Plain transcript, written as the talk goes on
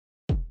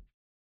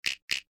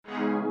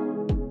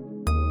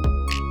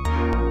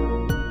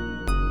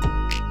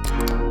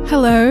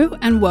Hello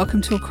and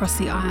welcome to Across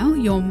the Aisle,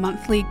 your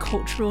monthly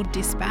cultural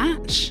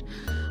dispatch.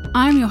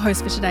 I'm your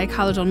host for today,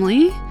 Carla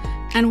Donnelly,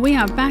 and we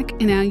are back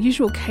in our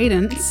usual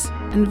cadence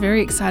and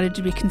very excited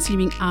to be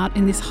consuming art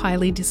in this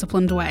highly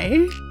disciplined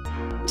way.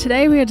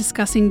 Today we are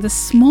discussing the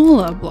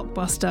smaller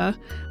blockbuster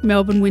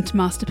Melbourne winter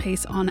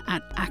masterpiece on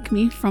at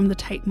ACMI from the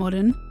Tate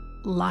Modern,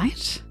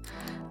 Light.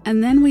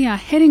 And then we are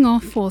heading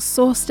off for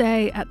Source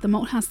Day at the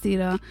Malthouse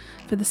Theatre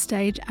for the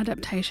stage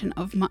adaptation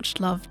of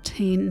much-loved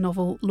teen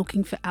novel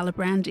Looking for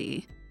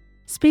Alibrandi.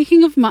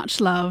 Speaking of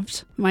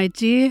much-loved, my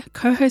dear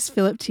co-host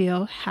Philip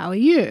Teal, how are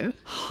you?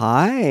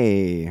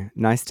 Hi,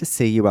 nice to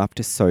see you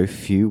after so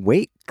few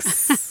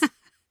weeks.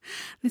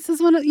 This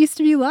is what it used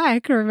to be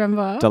like,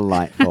 remember?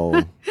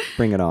 Delightful.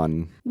 Bring it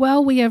on.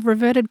 Well, we have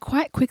reverted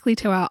quite quickly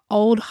to our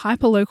old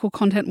hyperlocal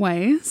content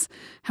ways.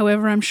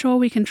 However, I'm sure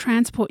we can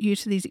transport you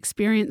to these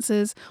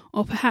experiences,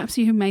 or perhaps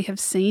you may have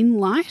seen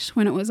Light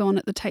when it was on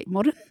at the Tate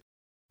Modern.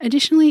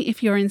 Additionally,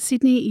 if you're in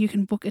Sydney, you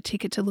can book a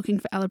ticket to Looking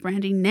for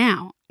Alibrandi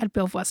now at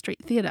Belvoir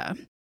Street Theatre.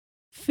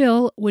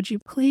 Phil, would you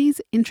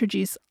please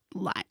introduce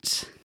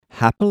Light?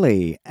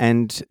 Happily,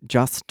 and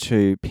just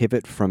to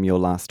pivot from your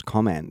last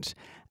comment,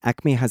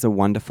 ACMI has a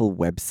wonderful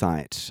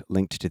website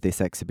linked to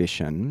this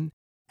exhibition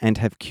and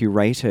have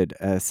curated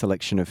a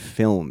selection of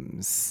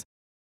films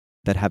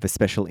that have a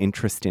special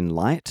interest in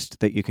light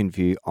that you can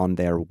view on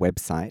their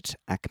website,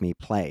 ACMI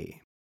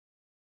Play.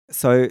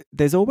 So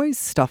there's always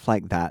stuff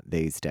like that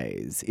these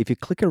days. If you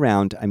click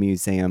around a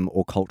museum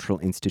or cultural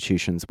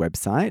institution's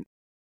website,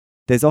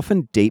 there's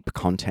often deep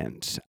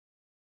content.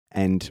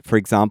 And for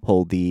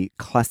example, the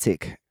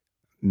classic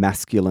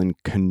masculine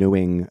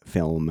canoeing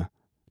film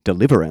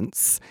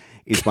Deliverance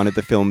is one of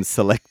the films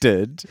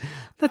selected.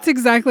 That's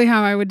exactly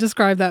how I would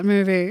describe that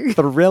movie.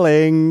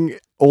 Thrilling.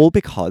 All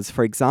because,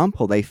 for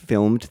example, they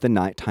filmed the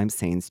nighttime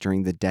scenes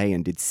during the day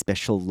and did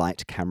special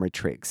light camera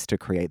tricks to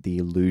create the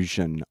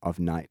illusion of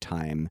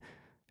nighttime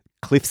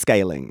cliff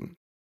scaling.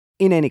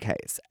 In any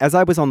case, as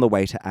I was on the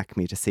way to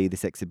ACMI to see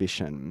this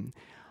exhibition,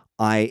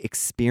 I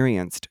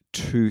experienced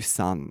two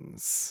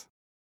suns.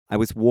 I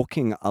was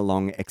walking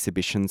along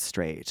Exhibition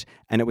Street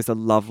and it was a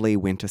lovely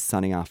winter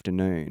sunny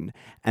afternoon,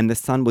 and the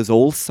sun was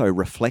also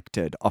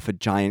reflected off a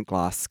giant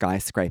glass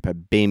skyscraper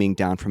beaming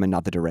down from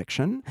another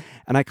direction,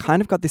 and I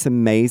kind of got this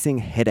amazing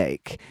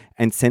headache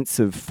and sense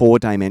of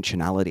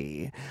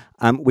four-dimensionality,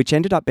 which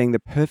ended up being the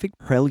perfect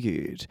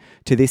prelude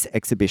to this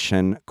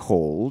exhibition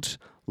called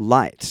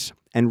Light.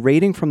 And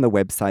reading from the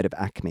website of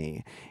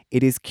ACMI,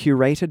 it is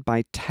curated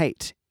by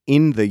Tate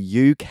in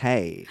the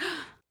UK.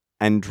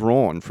 And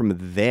drawn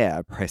from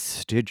their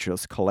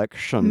prestigious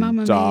collection,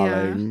 Mamma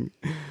darling.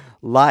 Mia.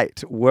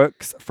 Light,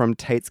 works from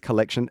Tate's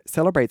collection,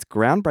 celebrates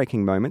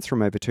groundbreaking moments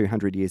from over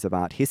 200 years of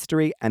art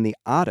history and the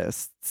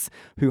artists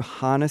who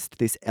harnessed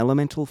this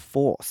elemental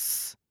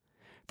force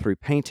through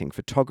painting,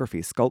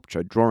 photography,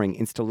 sculpture, drawing,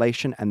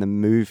 installation, and the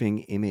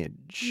moving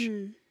image.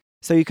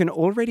 So you can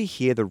already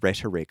hear the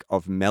rhetoric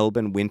of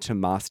Melbourne winter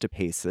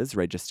masterpieces,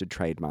 registered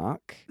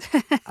trademark,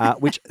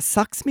 which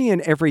sucks me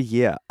in every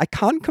year. I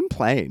can't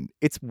complain.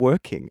 It's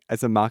working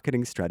as a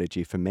marketing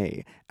strategy for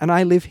me, and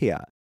I live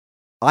here.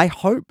 I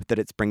hope that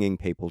it's bringing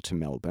people to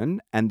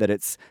Melbourne and that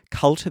it's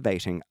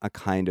cultivating a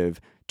kind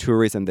of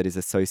tourism that is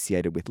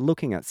associated with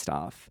looking at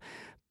stuff.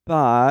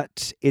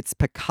 But it's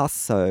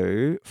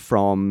Picasso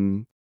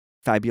from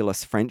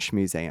fabulous French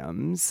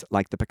museums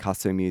like the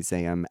Picasso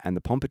Museum and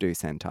the Pompidou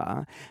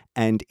Centre,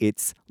 and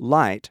it's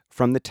Light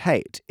from the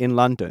Tate in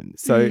London.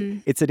 So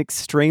it's an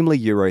extremely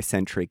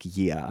Eurocentric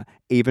year,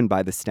 even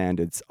by the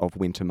standards of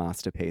winter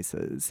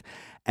masterpieces.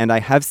 And I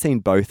have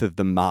seen both of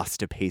the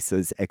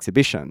masterpieces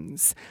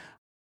exhibitions,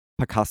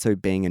 Picasso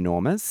being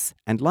enormous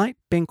and Light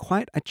being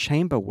quite a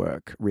chamber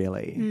work,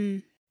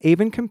 really.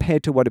 Even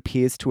compared to what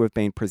appears to have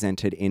been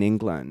presented in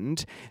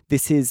England,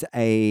 this is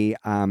a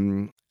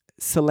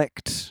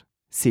select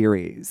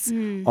series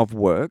of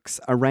works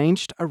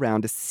arranged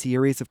around a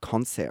series of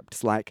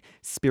concepts like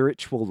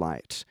spiritual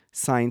light,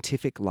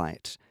 scientific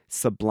light,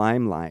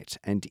 sublime light,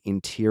 and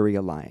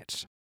interior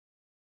light.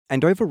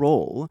 And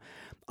overall,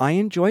 I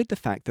enjoyed the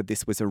fact that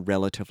this was a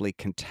relatively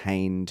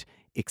contained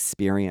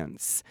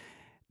experience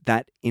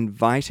that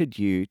invited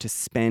you to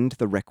spend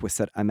the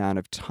requisite amount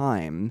of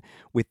time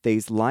with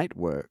these light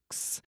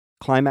works,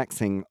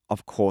 climaxing,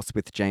 of course,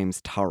 with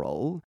James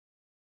Turrell,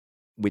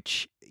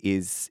 which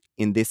is,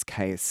 in this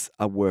case,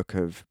 a work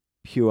of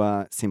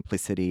pure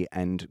simplicity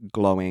and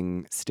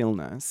glowing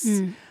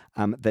stillness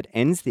that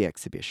ends the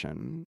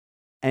exhibition.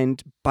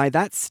 And by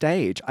that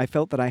stage, I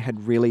felt that I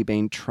had really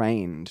been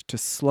trained to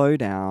slow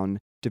down,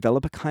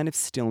 develop a kind of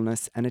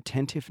stillness and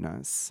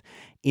attentiveness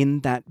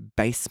in that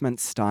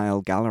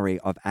basement-style gallery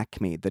of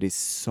ACMI that is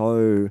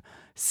so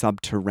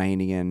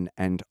subterranean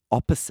and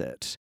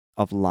opposite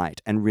of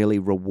light and really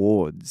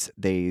rewards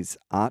these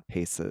art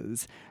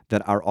pieces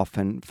that are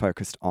often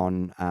focused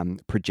on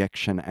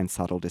projection and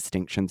subtle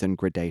distinctions and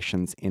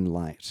gradations in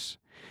light.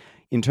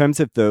 In terms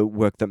of the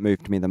work that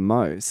moved me the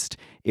most,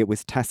 it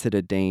was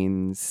Tacita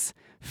Dean's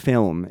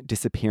film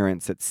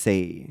Disappearance at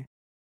Sea,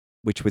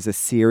 which was a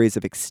series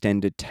of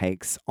extended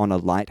takes on a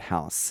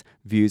lighthouse,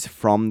 views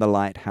from the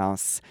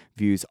lighthouse,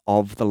 views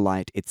of the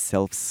light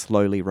itself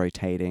slowly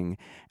rotating,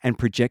 and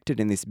projected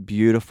in this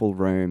beautiful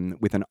room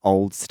with an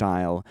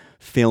old-style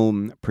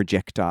film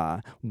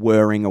projector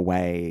whirring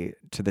away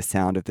to the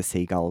sound of the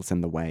seagulls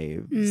and the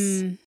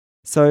waves.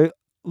 So,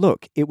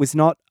 look, it was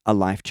not a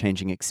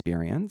life-changing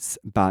experience,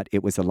 but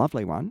it was a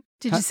lovely one.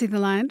 Did you see the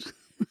light?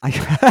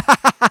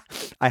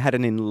 I had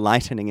an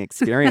enlightening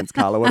experience,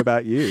 Carla. What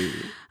about you?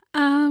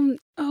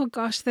 Oh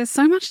gosh, there's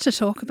so much to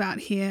talk about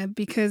here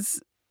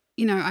because,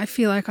 I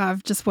feel like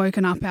I've just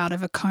woken up out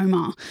of a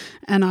coma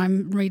and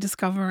I'm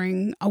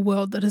rediscovering a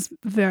world that has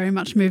very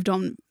much moved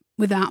on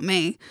without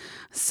me.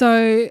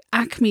 So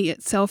ACME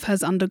itself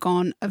has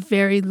undergone a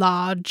very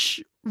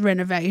large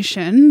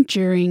renovation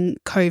during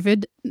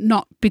COVID,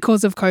 not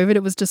because of COVID,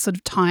 it was just sort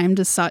of timed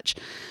as such.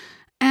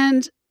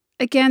 And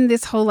again,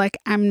 this whole like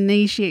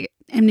amnesiac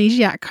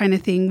kind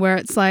of thing where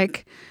it's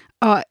like,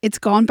 it's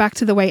gone back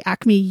to the way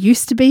ACME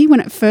used to be when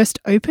it first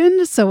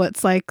opened. So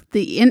it's like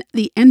the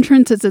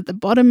entrance is at the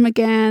bottom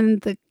again.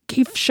 The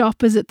gift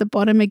shop is at the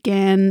bottom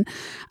again.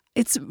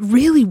 It's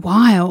really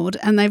wild.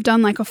 And they've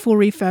done like a full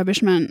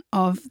refurbishment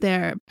of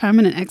their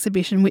permanent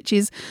exhibition, which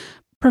is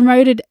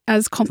promoted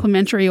as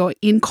complimentary or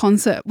in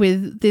concert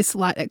with this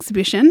light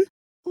exhibition.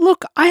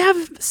 Look, I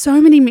have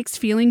so many mixed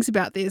feelings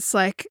about this.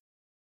 Like,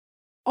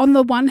 on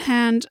the one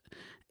hand,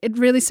 it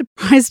really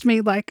surprised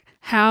me like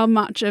how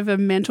much of a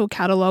mental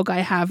catalogue I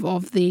have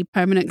of the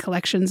permanent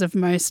collections of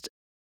most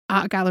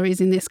art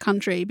galleries in this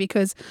country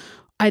because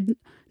I'd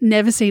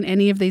never seen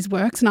any of these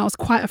works and I was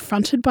quite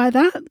affronted by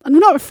that. I'm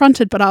not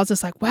affronted, but I was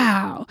just like,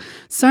 wow,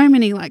 so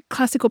many like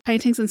classical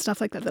paintings and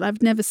stuff like that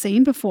I've never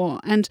seen before.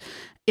 And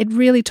it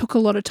really took a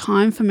lot of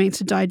time for me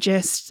to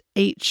digest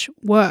each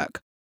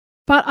work.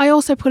 But I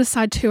also put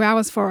aside 2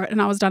 hours for it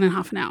and I was done in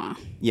half an hour.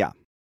 Yeah.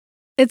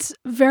 It's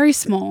very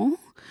small.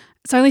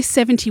 It's only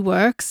 70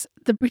 works.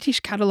 The British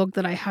catalogue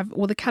that I have,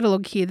 or the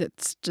catalogue here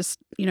that's just,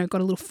 got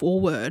a little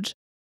foreword,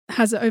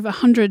 has over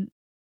 100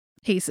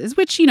 pieces,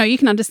 which, you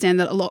can understand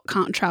that a lot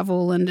can't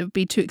travel and it would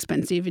be too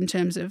expensive in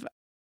terms of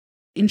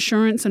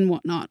insurance and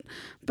whatnot.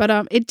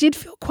 But it did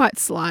feel quite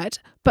slight.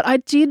 But I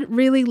did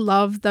really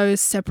love those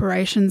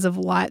separations of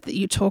light that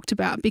you talked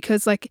about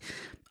because, like,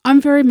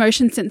 I'm very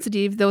motion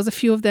sensitive. There was a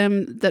few of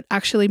them that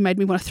actually made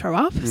me want to throw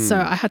up. So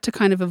I had to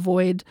kind of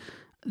avoid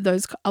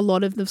a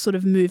lot of the sort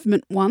of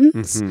movement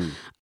ones.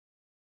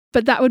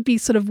 But that would be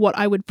sort of what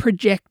I would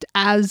project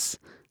as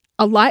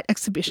a light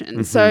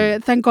exhibition. So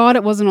thank God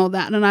it wasn't all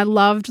that. And I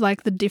loved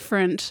like the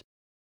different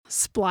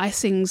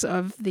splicings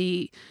of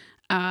the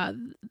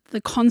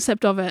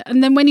concept of it.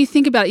 And then when you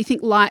think about it, you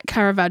think light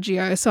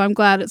Caravaggio. So I'm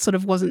glad it sort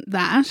of wasn't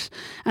that.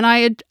 And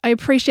I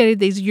appreciated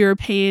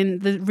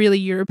the really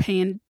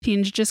European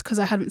tinge just because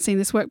I hadn't seen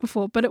this work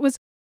before. But it was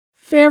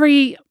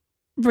very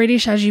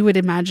British, as you would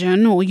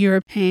imagine, or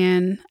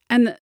European,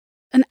 and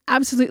an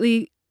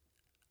absolutely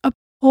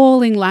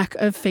appalling lack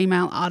of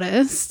female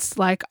artists.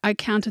 Like, I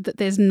counted that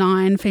there's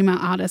 9 female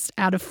artists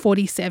out of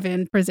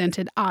 47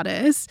 presented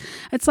artists.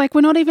 It's like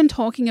we're not even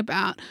talking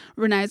about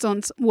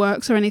Renaissance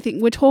works or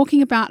anything. We're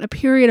talking about a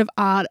period of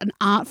art, an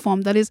art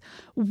form that is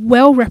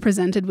well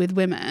represented with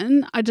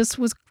women. I just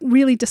was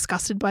really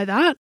disgusted by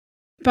that.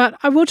 But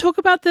I will talk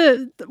about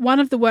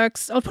one of the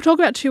works. I'll talk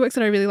about 2 works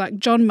that I really like.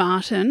 John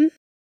Martin,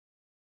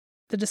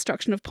 The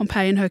Destruction of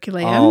Pompeii and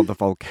Herculaneum. Oh, the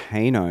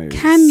volcanoes.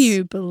 Can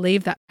you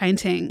believe that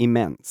painting?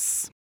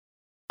 Immense.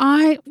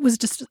 I was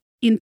just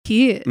in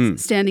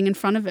tears standing in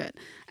front of it.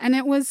 And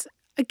it was,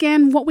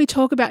 again, what we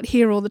talk about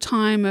here all the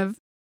time of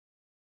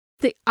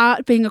the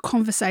art being a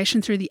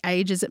conversation through the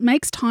ages. It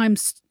makes time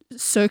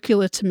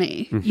circular to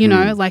me,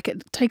 like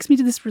it takes me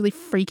to this really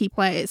freaky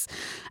place.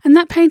 And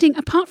that painting,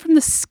 apart from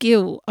the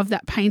skill of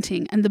that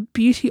painting and the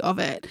beauty of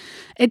it,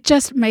 it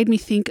just made me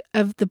think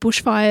of the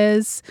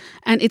bushfires,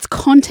 and its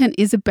content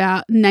is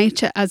about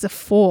nature as a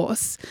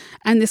force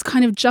and this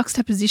kind of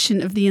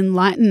juxtaposition of the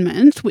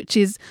Enlightenment, which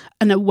is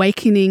an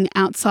awakening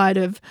outside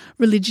of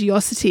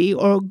religiosity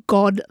or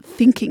God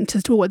thinking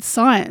towards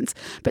science.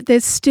 But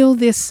there's still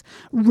this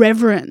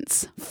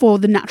reverence for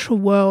the natural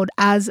world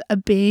as a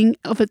being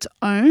of its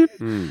own.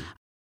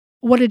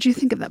 What did you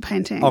think of that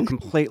painting? Oh,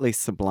 completely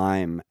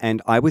sublime. And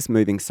I was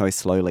moving so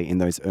slowly in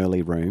those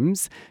early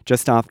rooms,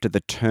 just after the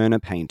Turner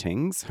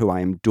paintings, who I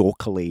am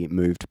dorkily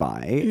moved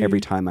by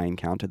every time I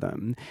encounter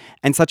them.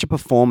 And such a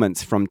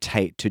performance from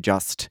Tate to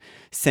just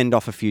send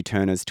off a few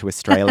Turners to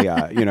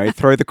Australia,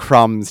 throw the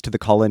crumbs to the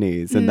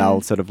colonies and they'll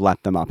sort of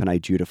lap them up, and I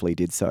dutifully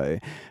did so.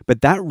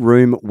 But that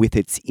room with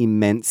its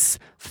immense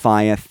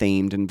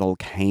fire-themed and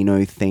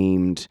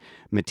volcano-themed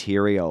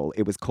material,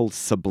 it was called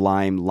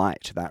Sublime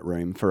Light, that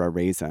room, for a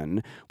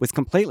reason, was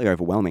completely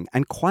overwhelming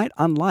and quite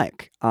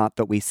unlike art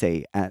that we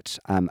see at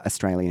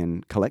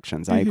Australian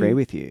collections. I agree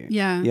with you.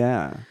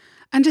 Yeah.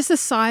 And just the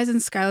size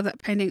and scale of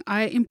that painting,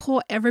 I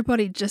implore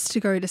everybody just to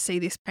go to see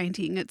this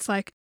painting. It's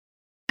like,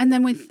 and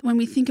then when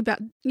we think about,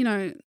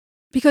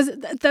 because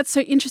that's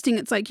so interesting.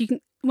 It's like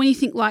when you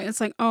think light,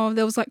 it's like, oh,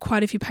 there was like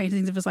quite a few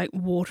paintings. It was like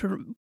water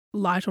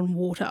light on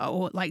water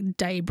or like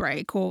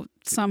daybreak or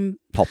some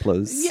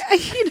Poplars. Yeah,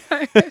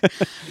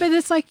 but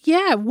it's like,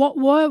 what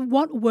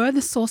were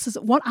the sources?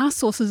 What are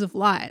sources of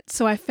light?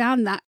 So I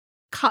found that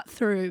cut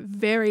through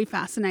very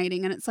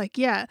fascinating, and it's like,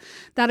 that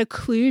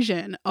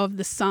occlusion of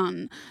the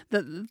sun,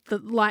 that the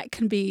light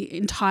can be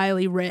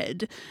entirely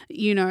red.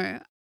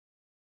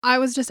 I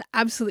was just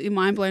absolutely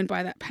mind blown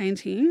by that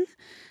painting.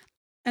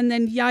 And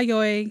then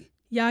Yayoi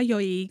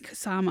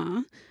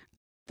Kusama,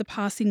 The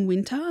Passing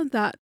Winter,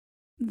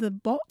 the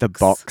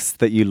box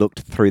that you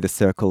looked through the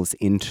circles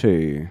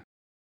into.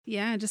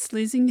 Yeah, just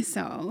losing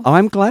yourself. Oh,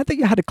 I'm glad that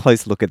you had a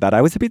close look at that.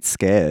 I was a bit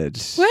scared.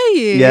 Were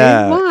you?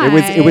 Yeah. Why?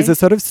 It was a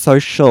sort of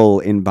social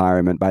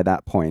environment by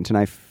that point, and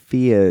I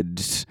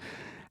feared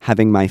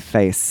having my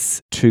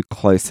face too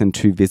close and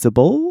too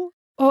visible.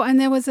 Oh, and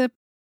there was an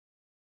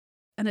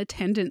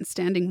attendant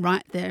standing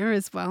right there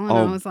as well, and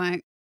I was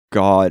like,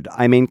 God,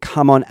 I mean,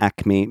 come on,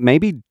 Acme.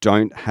 Maybe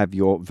don't have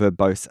your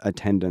verbose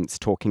attendants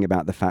talking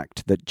about the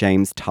fact that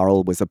James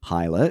Turrell was a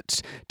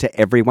pilot to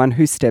everyone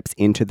who steps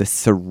into the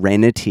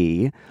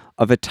serenity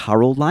of a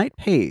Turrell light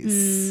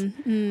piece.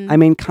 I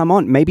mean, come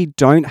on. Maybe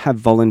don't have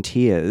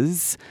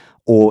volunteers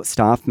or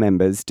staff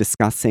members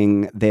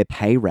discussing their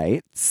pay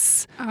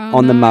rates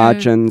on the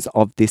margins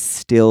of this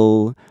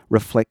still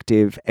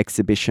reflective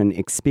exhibition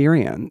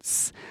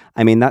experience.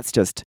 I mean, that's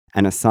just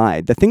an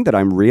aside. The thing that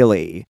I'm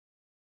really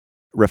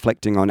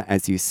reflecting on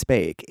as you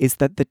speak is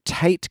that the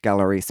Tate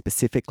Gallery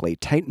specifically,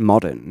 Tate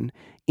Modern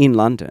in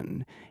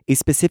London, is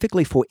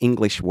specifically for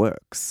English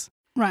works.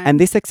 Right. And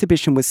this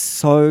exhibition was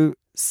so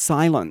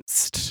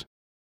silenced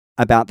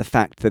about the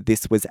fact that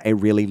this was a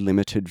really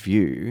limited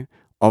view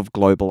of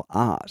global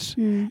art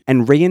and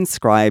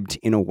reinscribed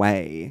in a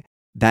way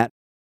that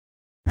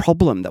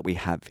problem that we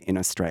have in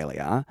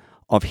Australia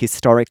of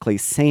historically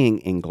seeing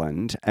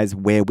England as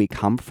where we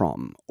come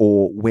from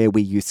or where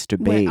we used to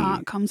be. Where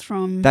art comes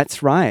from.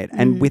 That's right.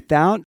 And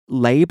without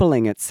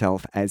labelling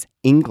itself as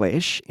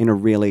English in a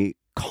really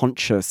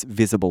conscious,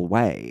 visible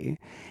way,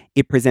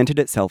 it presented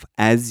itself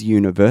as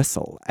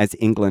universal, as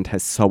England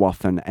has so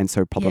often and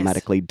so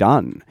problematically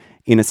done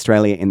in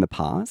Australia in the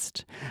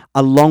past,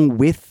 along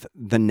with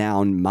the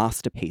noun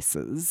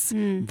masterpieces,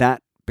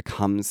 that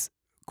becomes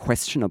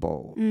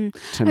questionable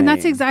to me. And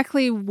that's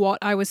exactly what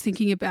I was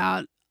thinking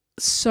about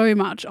so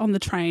much on the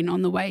train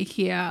on the way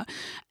here.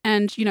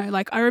 And,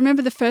 I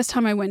remember the first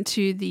time I went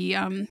to the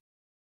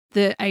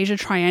Asia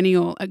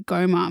Triennial at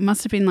Goma, it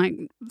must have been like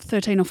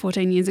 13 or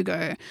 14 years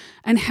ago,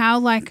 and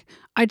how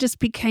I just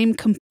became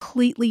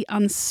completely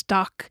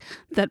unstuck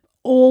that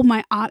all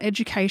my art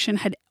education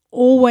had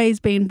always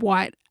been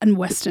white and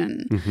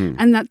Western,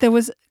 and that there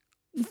was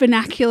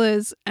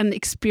vernaculars and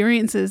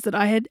experiences that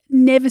I had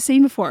never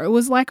seen before. It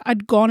was like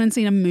I'd gone and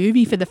seen a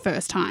movie for the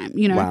first time,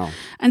 Wow.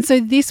 And so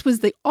this was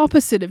the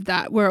opposite of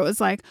that, where it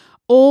was like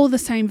all the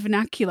same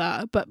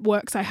vernacular, but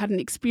works I hadn't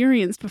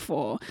experienced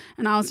before.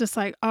 And I was just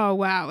like, oh,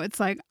 wow. It's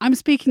like, I'm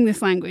speaking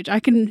this language. I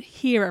can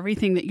hear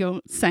everything that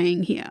you're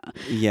saying here.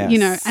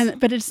 Yes.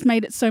 But it just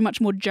made it so much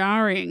more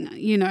jarring,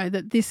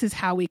 that this is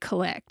how we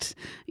collect,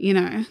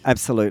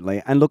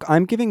 Absolutely. And look,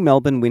 I'm giving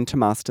Melbourne Winter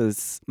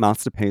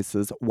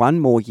Masterpieces one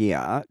more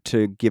year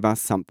to give us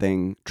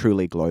something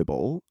truly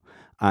global.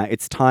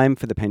 It's time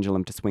for the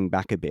pendulum to swing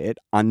back a bit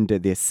under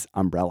this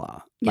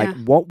umbrella. Yeah. Like,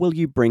 what will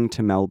you bring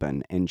to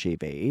Melbourne,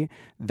 NGV,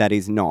 that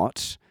is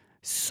not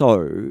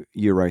so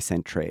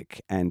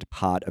Eurocentric and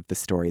part of the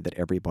story that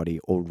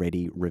everybody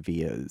already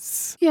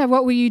reveres? Yeah,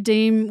 what will you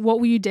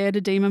dare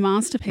to deem a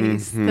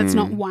masterpiece that's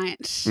not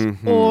white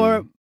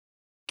or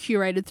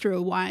curated through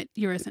a white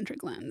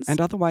Eurocentric lens? And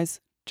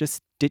otherwise,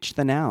 just ditch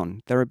the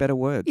noun. There are better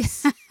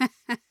words.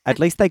 At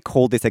least they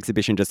called this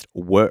exhibition just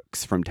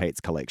Works from Tate's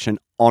collection.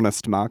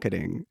 Honest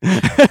marketing.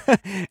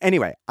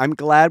 Anyway, I'm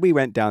glad we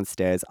went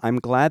downstairs. I'm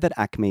glad that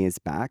Acme is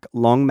back.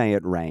 Long may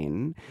it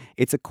reign.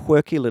 It's a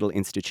quirky little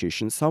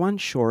institution, so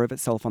unsure of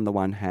itself on the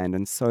one hand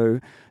and so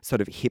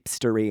sort of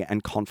hipstery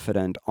and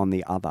confident on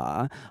the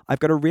other. I've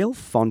got a real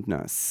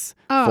fondness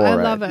for I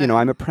love it.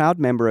 I'm a proud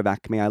member of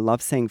Acme. I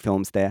love seeing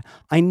films there.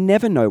 I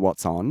never know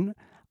what's on.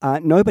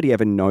 Nobody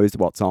ever knows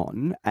what's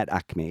on at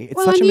Acme.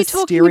 It's such a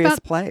mysterious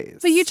place.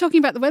 But you're talking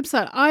about the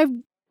website. I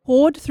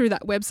poured through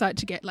that website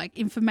to get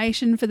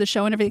information for the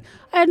show and everything.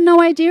 I had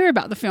no idea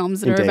about the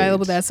films that are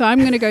available there, so I'm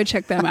going to go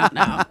check them out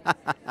now.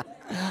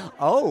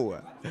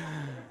 Oh,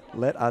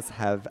 let us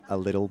have a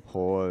little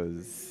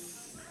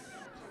pause.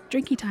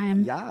 Drinky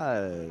time.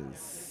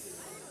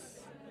 Yes.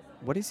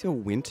 What is your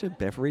winter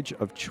beverage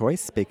of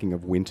choice? Speaking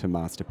of winter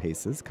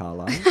masterpieces,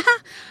 Carla.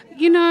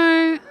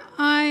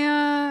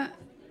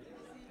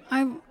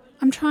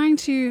 I'm trying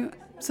to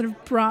sort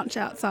of branch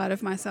outside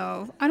of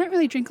myself. I don't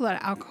really drink a lot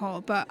of alcohol,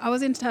 but I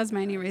was in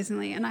Tasmania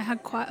recently and I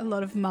had quite a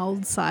lot of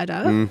mulled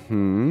cider,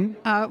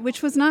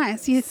 which was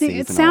nice. You think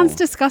it sounds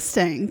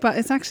disgusting, but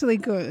it's actually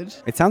good.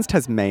 It sounds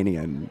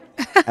Tasmanian,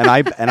 and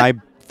I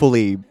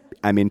fully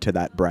am into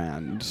that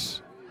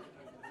brand.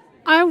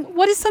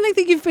 What is something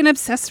that you've been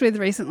obsessed with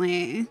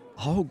recently?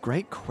 Oh,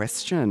 great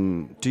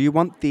question. Do you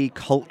want the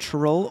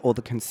cultural or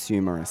the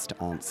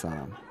consumerist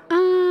answer?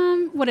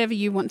 Whatever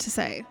you want to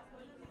say.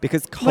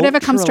 Because Whatever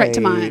comes straight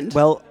to mind.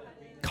 Well, culturally, Whatever comes straight to mind. Well,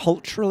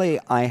 culturally,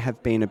 I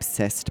have been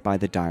obsessed by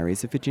the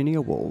Diaries of Virginia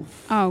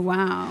Woolf. Oh,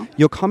 wow.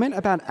 Your comment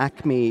about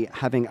ACME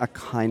having a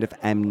kind of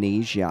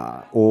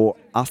amnesia, or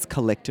us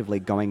collectively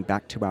going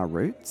back to our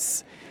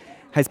roots,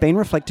 has been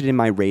reflected in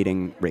my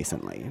reading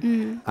recently.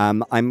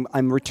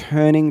 I'm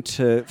returning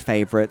to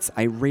favourites.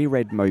 I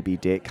reread Moby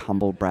Dick,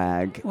 humble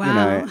brag. Wow. You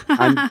know,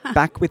 I'm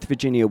back with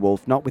Virginia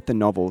Woolf, not with the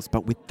novels,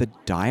 but with the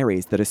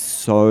diaries that are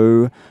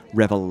so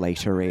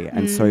revelatory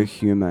and so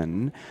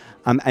human,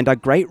 and are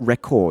great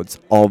records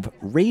of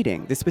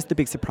reading. This was the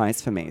big surprise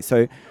for me.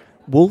 So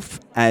Woolf,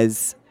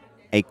 as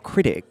a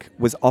critic,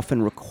 was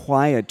often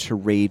required to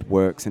read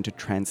works and to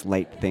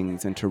translate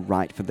things and to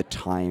write for the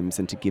Times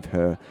and to give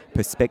her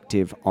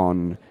perspective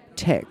on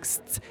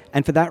texts.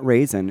 And for that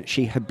reason,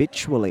 she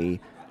habitually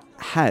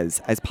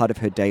has, as part of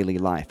her daily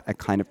life, a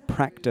kind of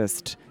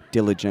practiced,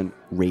 diligent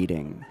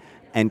reading.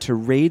 And to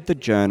read the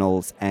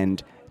journals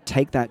and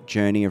take that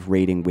journey of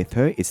reading with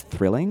her is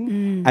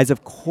thrilling, as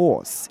of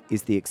course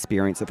is the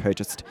experience of her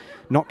just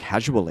not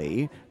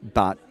casually,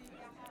 but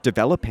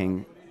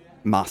developing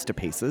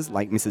masterpieces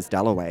like Mrs.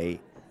 Dalloway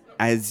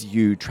as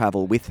you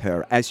travel with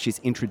her, as she's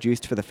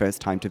introduced for the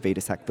first time to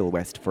Vita Sackville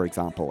West, for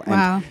example.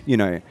 Wow. And, you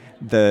know,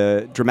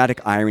 the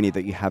dramatic irony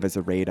that you have as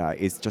a reader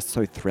is just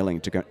so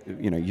thrilling to go,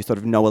 you know, you sort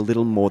of know a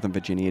little more than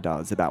Virginia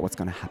does about what's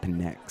going to happen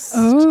next.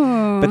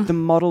 Oh. But the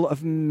model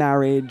of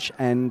marriage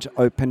and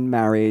open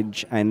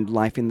marriage and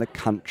life in the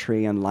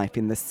country and life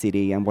in the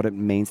city and what it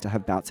means to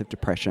have bouts of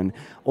depression,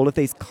 all of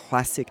these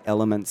classic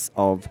elements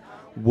of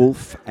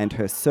Woolf and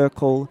her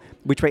circle,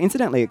 which were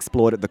incidentally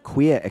explored at the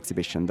Queer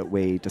exhibition that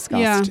we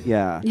discussed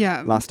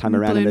last time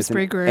around. And there's an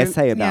Bloomsbury Group.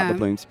 essay about the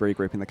Bloomsbury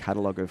Group in the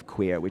catalogue of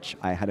Queer, which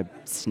I had a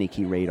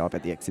sneaky read of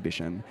at the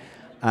exhibition.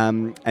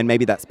 And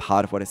maybe that's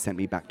part of what has sent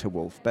me back to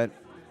Woolf. But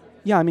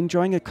yeah, I'm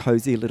enjoying a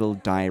cosy little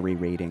diary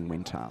reading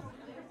winter.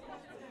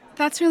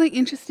 That's really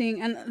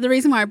interesting. And the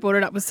reason why I brought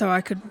it up was so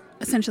I could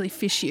essentially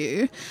fish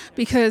you,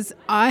 because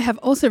I have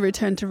also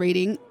returned to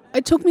reading.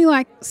 It took me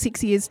like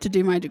 6 years to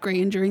do my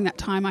degree, and during that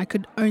time I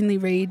could only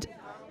read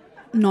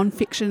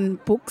non-fiction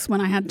books when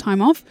I had time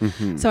off.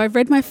 So I've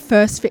read my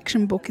first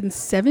fiction book in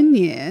 7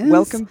 years.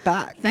 Welcome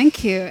back.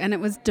 Thank you. And it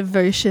was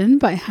Devotion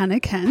by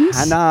Hannah Kent.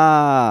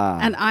 Hannah!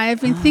 And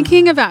I've been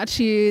thinking about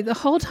you the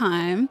whole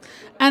time.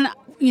 And,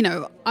 you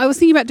know, I was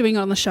thinking about doing it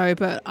on the show,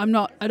 but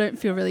I don't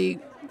feel really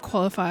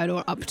qualified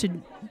or up to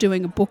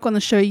doing a book on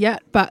the show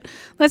yet, but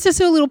let's just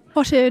do a little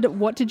potted.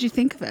 What did you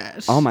think of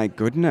it? Oh my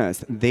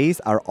goodness. These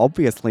are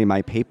obviously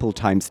my people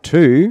times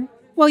two.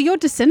 Well, you're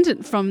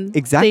descendant from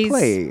these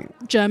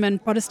German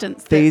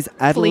Protestants. These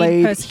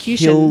Adelaide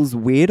Hills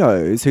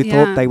weirdos who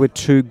thought they were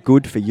too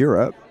good for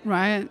Europe.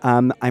 Right.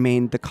 I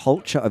mean, the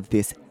culture of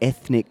this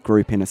ethnic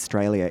group in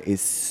Australia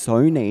is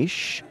so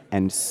niche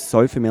and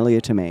so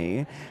familiar to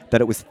me that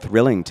it was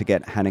thrilling to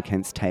get Hannah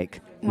Kent's take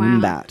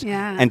on that.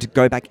 Yeah. And to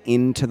go back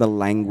into the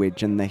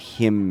language and the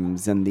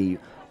hymns and the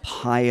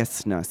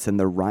piousness and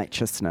the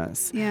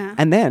righteousness. Yeah.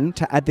 And then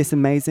to add this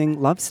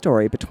amazing love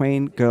story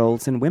between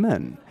girls and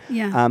women.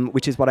 Yeah.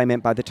 Which is what I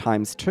meant by the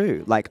times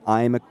too. Like,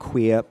 I'm a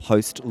queer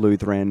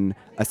post-Lutheran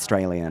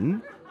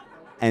Australian,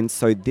 and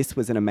so this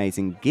was an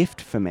amazing gift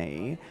for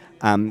me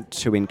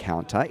to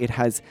encounter. It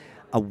has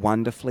a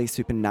wonderfully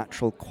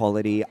supernatural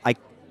quality. I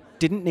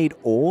didn't need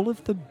all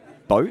of the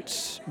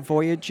boat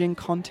voyaging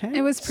content.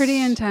 It was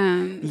pretty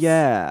intense.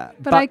 Yeah.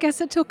 But I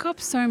guess it took up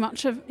so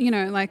much of,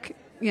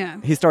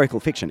 historical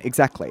fiction,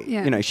 exactly.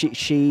 Yeah. You know,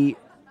 she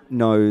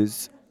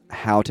knows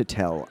how to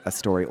tell a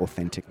story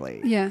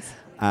authentically. Yes.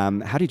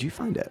 How did you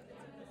find it?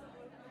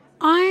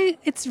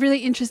 It's really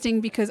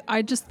interesting because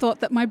I just thought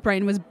that my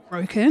brain was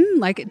broken.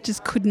 Like, it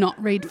just could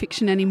not read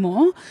fiction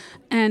anymore.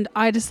 And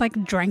I just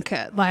drank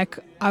it. Like,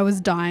 I was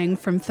dying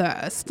from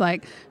thirst.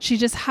 Like, she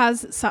just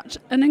has such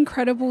an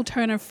incredible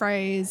turn of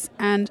phrase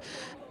and,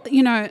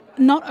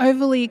 not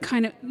overly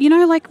kind of,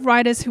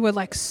 writers who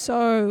are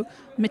so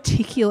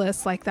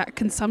meticulous like that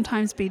can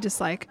sometimes be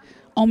just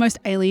almost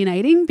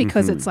alienating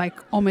because it's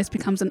almost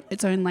becomes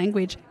its own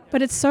language.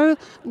 But it's so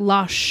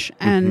lush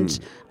and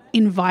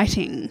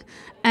inviting.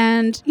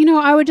 And,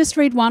 I would just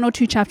read 1 or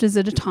 2 chapters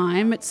at a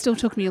time. It still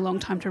took me a long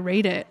time to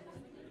read it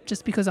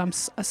just because I'm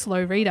a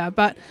slow reader.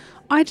 But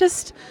I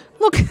just,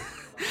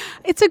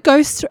 it's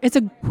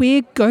a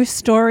queer ghost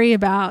story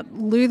about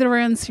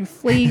Lutherans who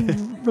flee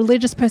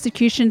religious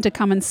persecution to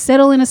come and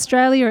settle in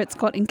Australia. It's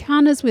got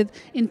encounters with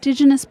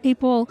Indigenous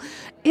people.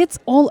 It's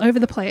all over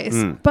the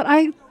place. But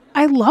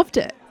I loved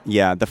it.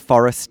 Yeah, the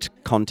forest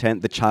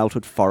content, the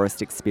childhood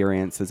forest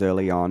experiences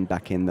early on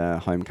back in the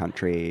home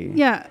country.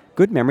 Yeah.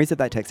 Good memories of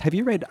that text. Have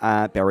you read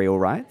Burial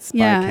Rites by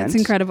Kent? Yeah, it's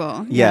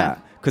incredible. Yeah,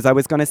 because I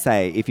was going to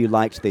say, if you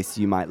liked this,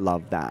 you might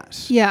love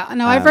that. Yeah,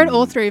 no, I've read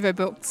all 3 of her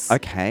books.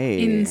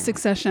 Okay. In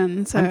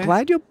succestion. So. I'm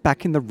glad you're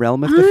back in the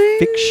realm of the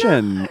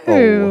fiction.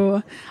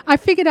 Oh. I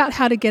figured out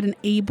how to get an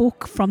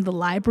ebook from the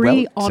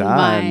library on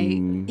my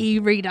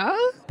e-reader.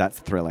 That's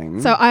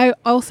thrilling. So I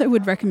also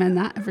would recommend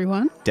that,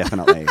 everyone.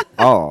 Definitely.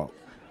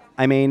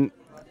 I mean,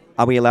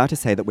 Are we allowed to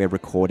say that we're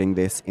recording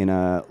this in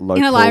a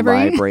local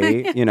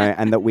library?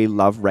 And that we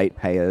love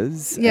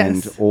ratepayers Yes.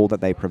 and all that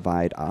they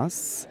provide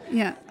us?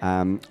 Yeah.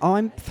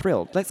 I'm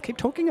thrilled. Let's keep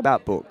talking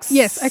about books.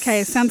 Yes,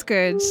 okay, sounds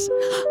good.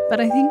 But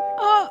I think,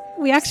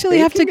 we actually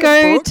have to Speaking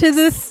go of to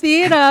the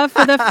theatre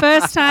for the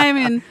first time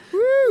in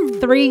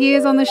 3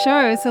 years on the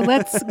show. So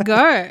let's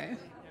go.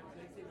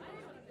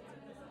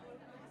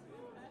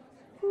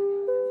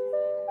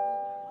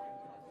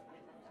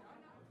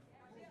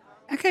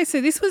 Okay,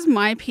 so this was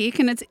my pick,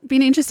 and it's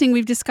been interesting.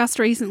 We've discussed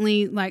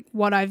recently, like,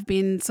 what I've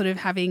been sort of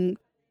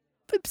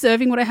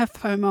observing what I have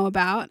FOMO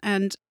about,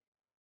 and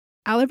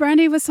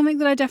Alibrandi was something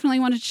that I definitely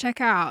wanted to check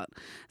out.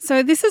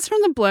 So this is from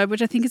the blurb,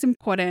 which I think is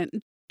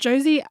important.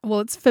 Josie, well,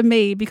 it's for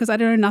me because I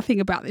don't know nothing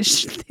about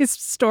this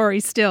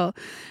story still.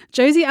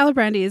 Josie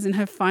Alibrandi is in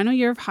her final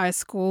year of high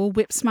school,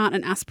 whip smart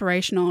and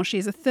aspirational. She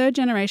is a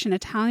third-generation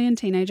Italian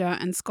teenager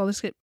and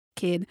scholarship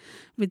kid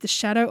with the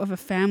shadow of a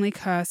family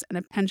curse and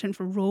a penchant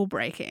for rule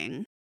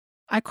breaking.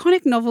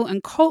 Iconic novel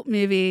and cult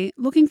movie,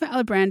 Looking for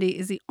Alibrandi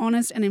is the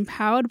honest and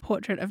empowered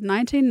portrait of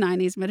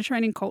 1990s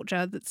Mediterranean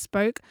culture that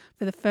spoke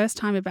for the first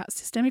time about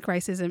systemic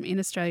racism in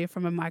Australia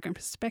from a migrant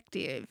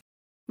perspective,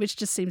 which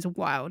just seems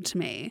wild to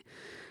me.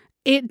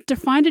 It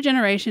defined a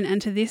generation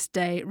and to this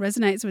day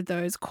resonates with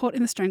those caught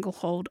in the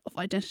stranglehold of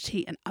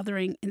identity and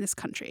othering in this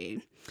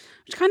country,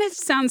 which kind of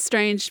sounds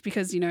strange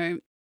because,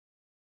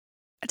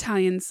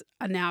 Italians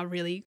are now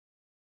really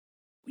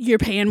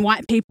European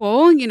white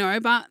people,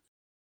 but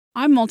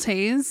I'm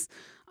Maltese.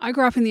 I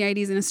grew up in the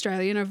 80s in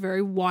Australia in a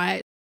very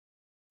white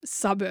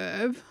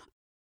suburb,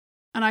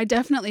 and I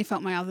definitely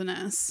felt my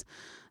otherness.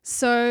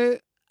 So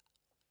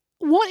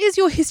what is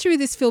your history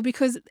with this, Phil?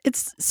 Because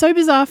it's so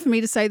bizarre for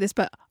me to say this,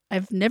 but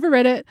I've never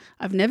read it.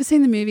 I've never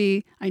seen the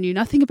movie. I knew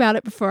nothing about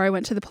it before I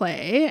went to the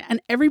play, and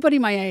everybody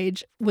my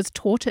age was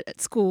taught it at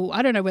school.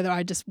 I don't know whether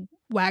I just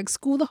wagged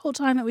school the whole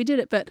time that we did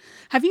it, but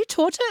have you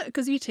taught it?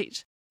 Because you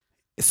teach.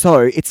 So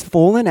it's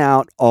fallen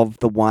out of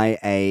the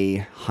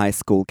YA high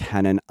school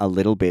canon a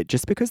little bit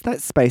just because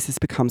that space has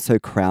become so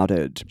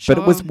crowded. Sure.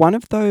 But it was one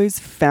of those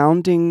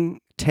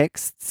founding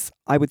texts,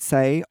 I would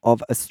say,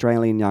 of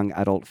Australian young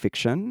adult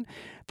fiction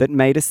that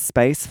made a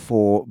space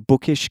for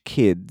bookish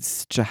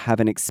kids to have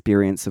an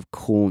experience of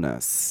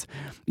coolness.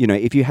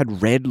 If you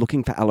had read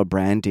Looking for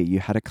Alibrandi, you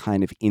had a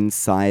kind of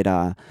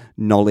insider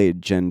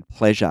knowledge and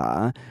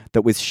pleasure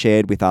that was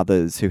shared with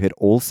others who had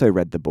also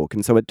read the book.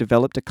 And so it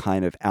developed a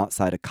kind of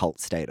outsider cult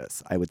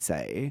status, I would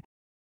say.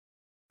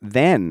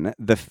 Then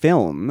the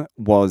film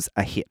was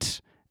a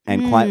hit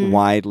and quite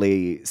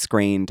widely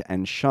screened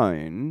and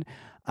shown.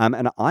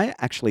 And I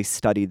actually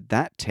studied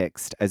that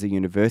text as a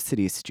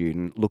university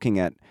student looking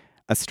at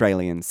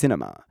Australian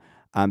cinema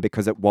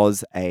because it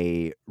was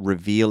a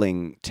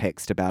revealing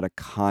text about a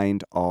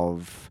kind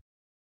of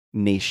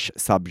niche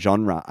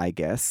subgenre, I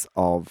guess,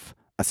 of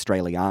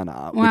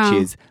Australiana, Wow.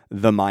 which is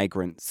the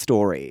migrant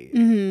story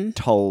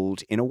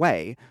told in a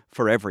way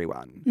for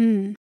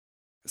everyone.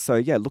 So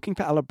yeah, Looking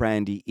for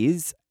Alibrandi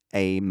is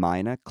a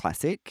minor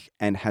classic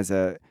and has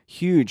a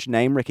huge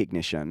name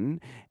recognition,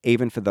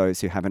 even for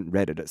those who haven't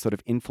read it. It sort of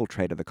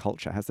infiltrated the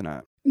culture, hasn't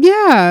it?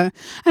 Yeah.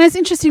 And it's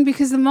interesting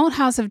because the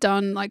Malthouse have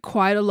done like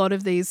quite a lot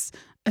of these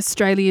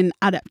Australian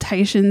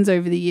adaptations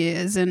over the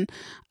years. And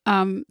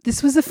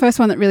this was the first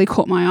one that really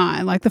caught my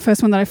eye, like the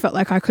first one that I felt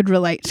like I could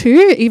relate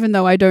to, even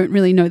though I don't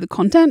really know the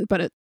content,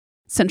 but it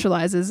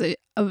centralizes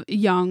a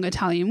young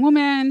Italian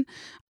woman.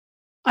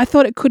 I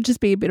thought it could just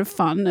be a bit of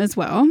fun as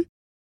well.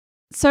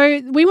 So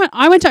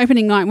I went to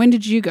opening night. When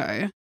did you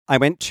go? I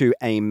went to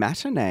a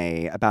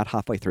matinee about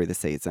halfway through the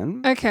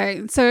season.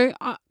 Okay, so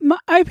my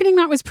opening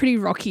night was pretty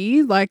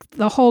rocky. Like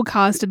the whole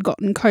cast had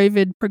gotten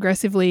COVID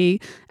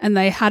progressively and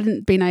they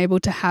hadn't been able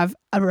to have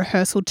a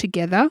rehearsal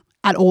together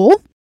at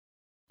all.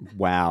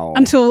 Wow.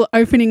 Until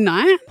opening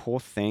night. Poor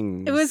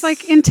things. It was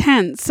like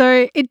intense.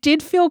 So it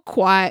did feel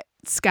quite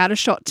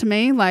scattershot to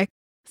me. Like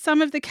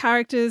some of the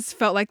characters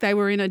felt like they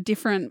were in a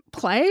different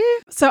play.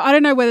 So I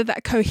don't know whether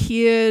that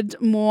cohered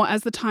more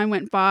as the time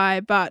went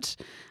by. But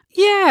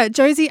yeah,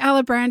 Josie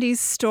Alibrandi's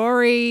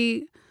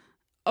story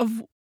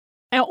of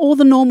all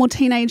the normal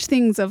teenage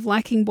things of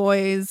liking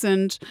boys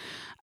and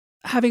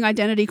having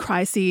identity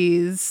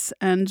crises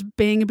and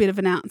being a bit of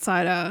an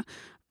outsider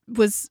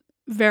was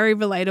very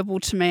relatable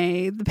to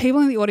me. The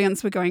people in the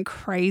audience were going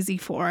crazy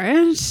for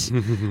it.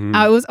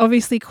 It was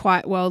obviously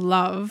quite well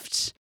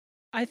loved.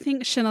 I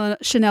think Chanella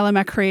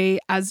Macri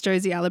as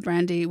Josie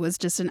Alibrandi was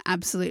just an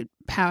absolute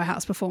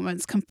powerhouse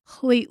performance,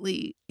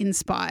 completely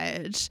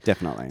inspired.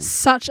 Definitely.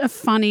 Such a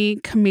funny,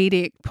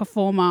 comedic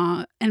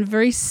performer and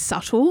very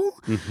subtle.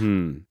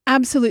 Mm-hmm.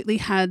 Absolutely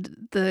had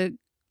the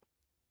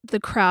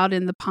crowd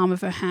in the palm of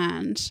her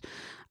hand.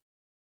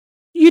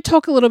 You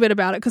talk a little bit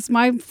about it because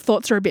my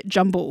thoughts are a bit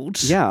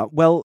jumbled. Yeah,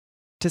 well,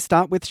 to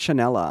start with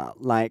Chanella,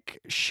 like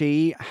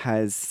she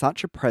has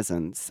such a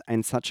presence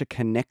and such a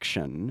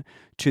connection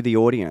to the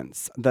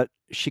audience that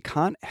she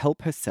can't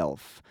help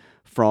herself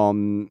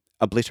from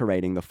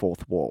obliterating the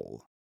fourth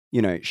wall.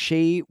 You know,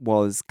 she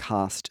was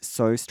cast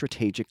so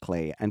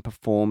strategically and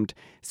performed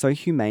so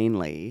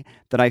humanely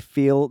that I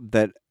feel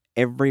that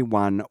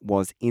everyone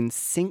was in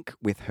sync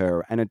with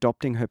her and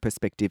adopting her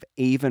perspective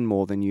even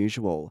more than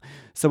usual.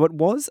 So it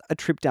was a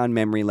trip down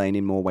memory lane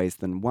in more ways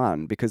than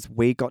one, because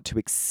we got to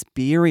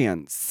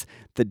experience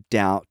the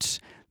doubt,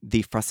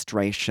 the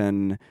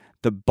frustration,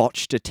 the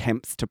botched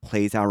attempts to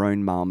please our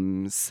own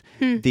mums,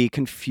 the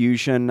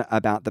confusion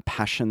about the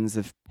passions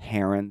of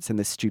parents and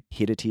the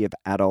stupidity of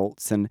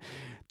adults, and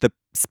the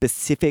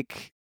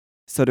specific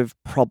sort of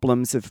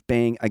problems of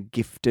being a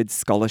gifted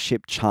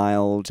scholarship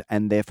child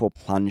and therefore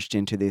plunged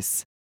into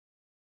this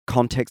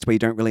context where you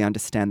don't really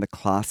understand the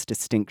class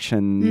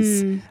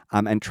distinctions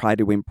and try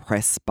to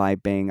impress by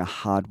being a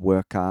hard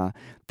worker.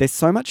 There's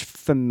so much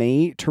for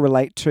me to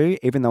relate to,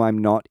 even though I'm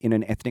not in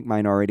an ethnic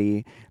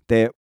minority.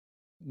 There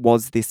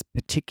was this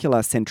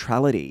particular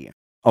centrality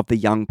of the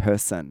young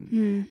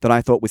person that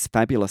I thought was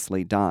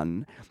fabulously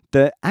done.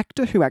 The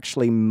actor who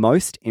actually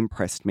most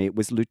impressed me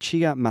was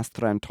Lucia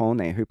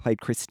Mastrantone, who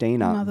played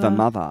Christina, the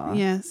mother.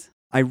 Yes.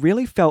 I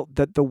really felt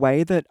that the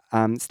way that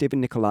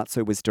Stephen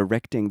Nicolazzo was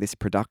directing this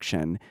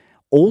production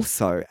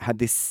also had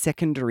this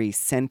secondary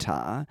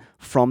center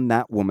from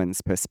that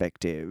woman's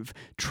perspective,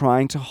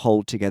 trying to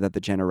hold together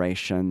the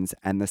generations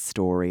and the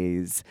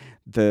stories,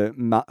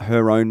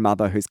 her own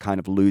mother who's kind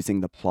of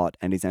losing the plot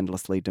and is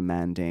endlessly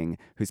demanding,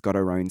 who's got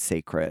her own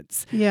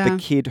secrets, the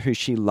kid who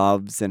she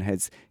loves and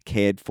has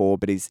cared for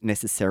but is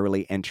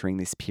necessarily entering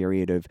this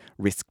period of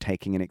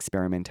risk-taking and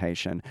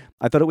experimentation.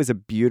 I thought it was a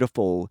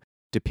beautiful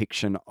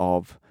depiction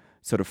of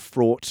sort of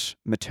fraught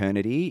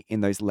maternity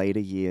in those later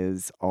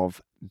years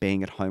of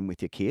being at home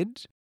with your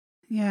kid.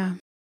 Yeah.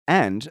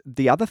 And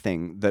the other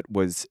thing that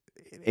was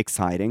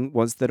exciting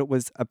was that it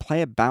was a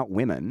play about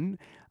women,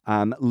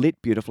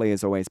 lit beautifully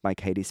as always by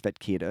Katie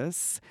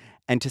Svetkidis.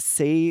 And to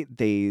see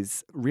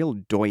these real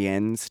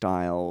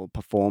doyenne-style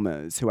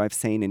performers who I've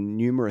seen in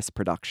numerous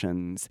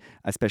productions,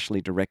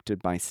 especially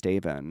directed by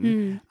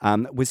Stephen,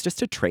 was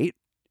just a treat.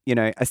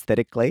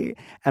 Aesthetically.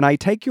 And I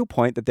take your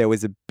point that there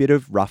was a bit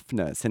of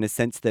roughness in a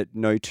sense that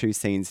no two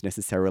scenes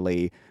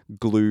necessarily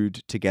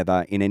glued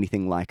together in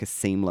anything like a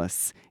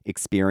seamless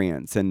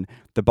experience. And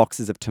the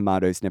boxes of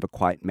tomatoes never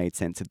quite made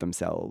sense of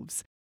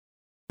themselves.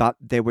 But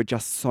there were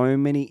just so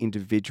many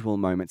individual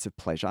moments of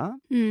pleasure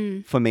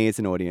for me as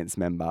an audience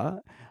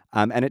member.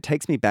 And it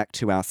takes me back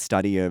to our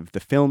study of the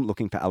film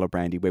Looking for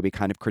Alibrandi, where we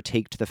kind of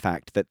critiqued the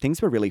fact that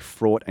things were really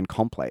fraught and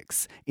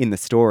complex in the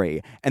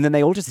story. And then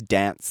they all just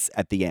dance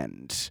at the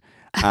end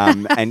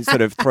and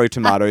sort of throw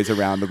tomatoes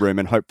around the room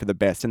and hope for the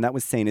best. And that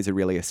was seen as a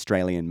really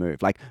Australian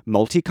move, like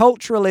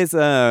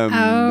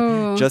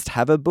multiculturalism, just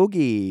have a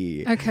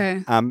boogie.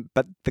 Okay.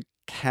 But the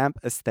camp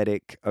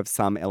aesthetic of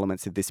some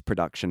elements of this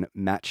production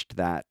matched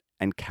that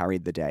and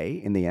carried the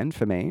day in the end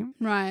for me.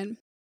 Right.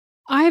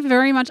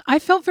 I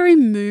felt very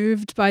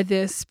moved by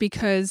this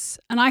because,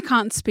 and I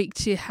can't speak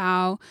to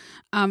how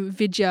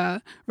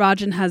Vidya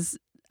Rajan has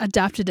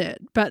adapted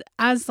it, but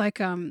as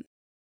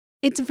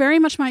it's very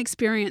much my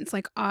experience.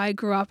 Like, I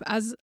grew up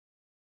as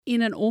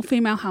in an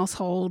all-female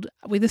household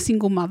with a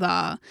single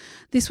mother.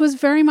 This was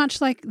very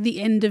much like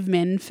The End of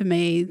Men for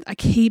me. I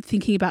keep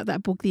thinking about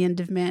that book, The End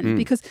of Men,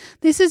 because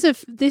this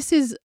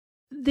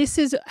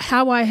is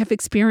how I have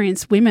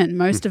experienced women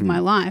most of my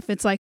life.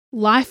 It's like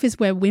life is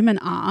where women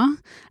are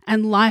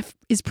and life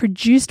is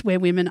produced where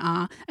women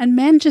are, and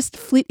men just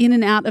flit in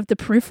and out of the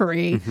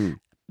periphery,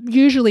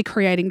 usually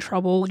creating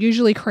trouble,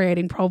 usually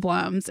creating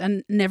problems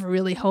and never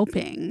really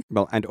helping.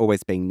 Well, and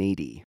always being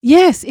needy.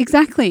 Yes,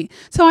 exactly.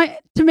 So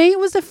to me, it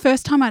was the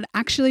first time I'd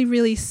actually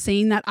really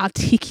seen that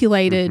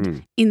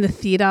articulated in the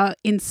theatre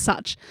in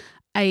such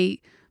a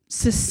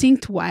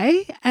succinct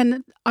way.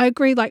 And I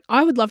agree, like,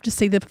 I would love to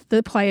see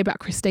the play about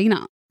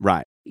Christina.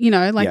 Right.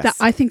 That.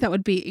 I think that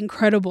would be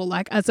incredible,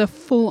 like as a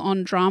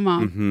full-on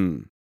drama.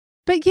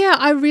 But yeah,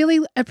 I really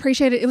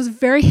appreciate it. It was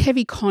very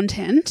heavy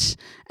content,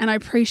 and I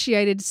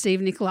appreciated Steve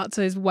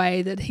Nicolazzo's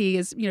way that he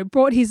has,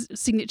 brought his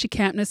signature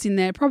campness in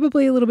there,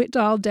 probably a little bit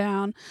dialed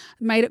down,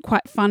 made it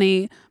quite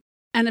funny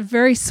and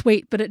very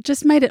sweet, but it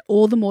just made it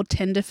all the more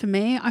tender for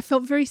me. I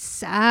felt very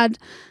sad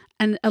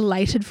and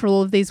elated for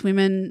all of these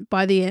women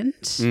by the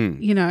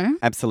end,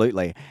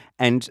 Absolutely.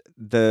 And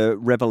the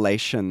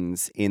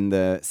revelations in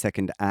the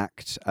second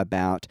act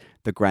about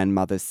the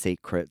grandmother's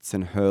secrets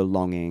and her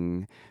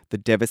longing, the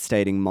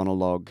devastating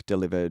monologue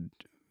delivered,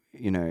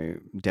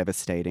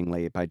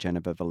 devastatingly by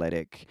Jennifer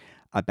Valetic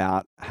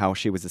about how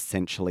she was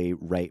essentially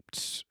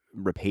raped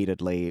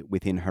repeatedly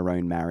within her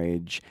own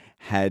marriage,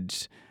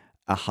 had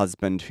a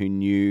husband who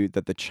knew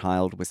that the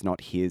child was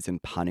not his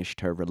and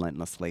punished her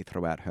relentlessly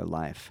throughout her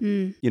life.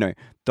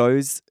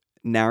 Those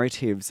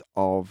narratives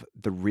of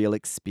the real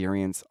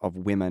experience of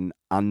women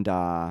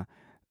under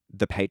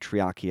the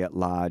patriarchy at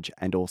large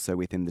and also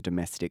within the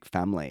domestic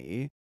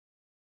family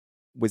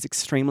was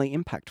extremely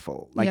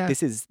impactful. Like,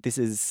 this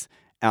is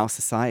our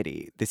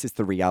society. This is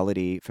the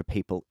reality for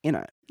people in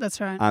it.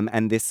 That's right.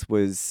 And this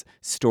was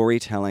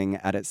storytelling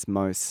at its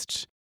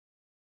most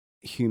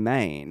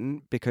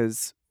humane,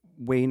 because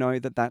we know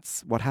that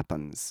that's what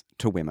happens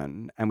to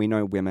women, and we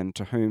know women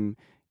to whom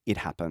it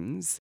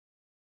happens.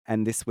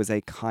 And this was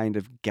a kind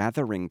of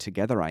gathering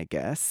together, I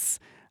guess,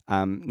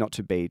 not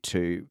to be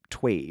too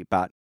twee,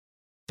 but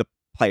the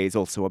play is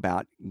also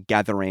about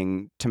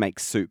gathering to make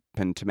soup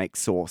and to make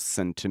sauce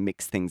and to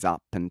mix things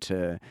up and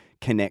to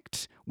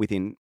connect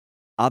within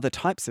other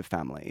types of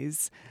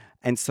families.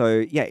 And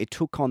so, yeah, it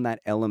took on that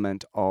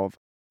element of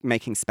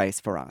making space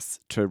for us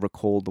to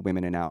recall the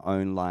women in our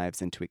own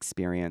lives and to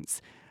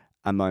experience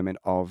a moment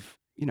of,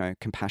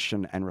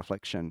 compassion and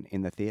reflection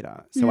in the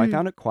theatre. So I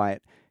found it quite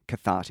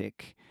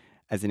cathartic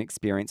as an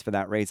experience for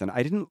that reason.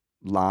 I didn't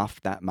laugh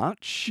that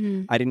much.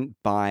 I didn't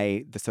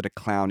buy the sort of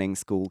clowning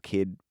school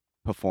kid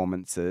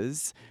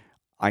performances.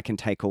 I can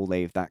take or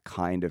leave that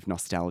kind of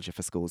nostalgia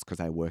for schools because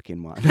I work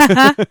in one.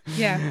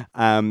 Yeah.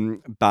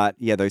 But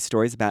yeah, those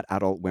stories about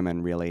adult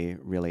women really,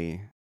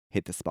 really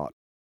hit the spot.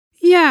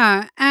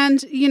 Yeah.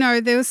 And,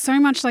 there was so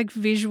much like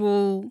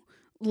visual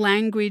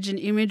language and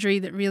imagery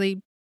that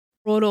really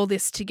brought all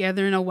this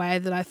together in a way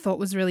that I thought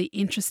was really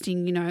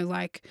interesting,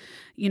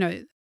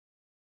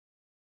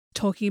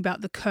 talking about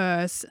the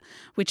curse,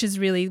 which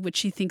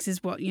she thinks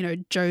is what,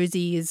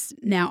 Josie is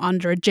now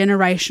under, a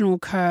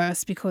generational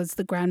curse because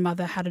the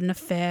grandmother had an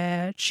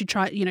affair. She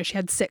tried, she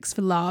had sex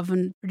for love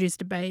and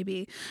produced a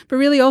baby. But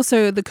really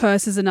also the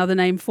curse is another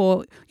name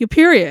for your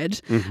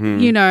period,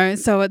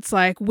 so it's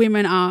like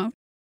women are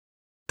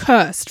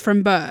cursed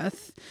from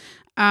birth.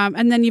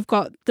 And then you've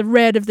got the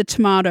red of the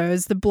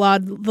tomatoes, the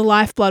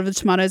lifeblood of the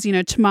tomatoes.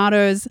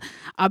 Tomatoes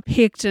are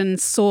picked and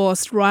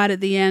sourced right at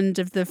the end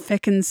of the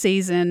fecund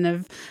season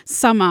of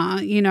summer,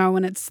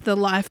 when it's the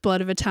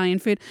lifeblood of Italian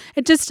food.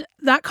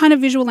 That kind of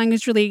visual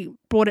language really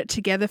brought it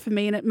together for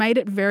me and it made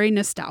it very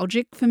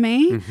nostalgic for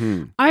me.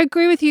 I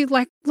agree with you.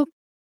 Like, look,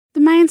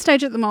 the main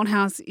stage at the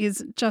Malthouse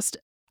is just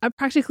a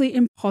practically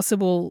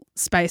impossible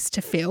space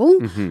to fill,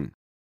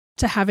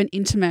 to have an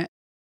intimate,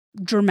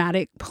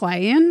 dramatic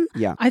play in.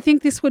 Yeah. I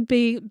think this would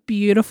be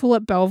beautiful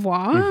at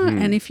Belvoir,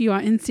 and if you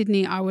are in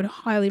Sydney, I would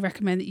highly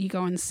recommend that you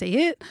go and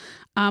see it.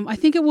 I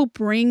think it will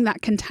bring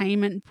that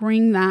containment,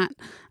 bring that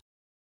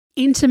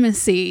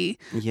intimacy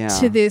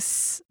to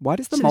this. Why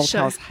does the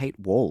Malthouse hate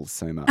walls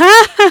so much?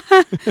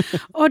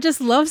 Or just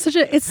love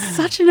it's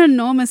such an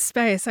enormous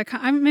space.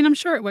 I'm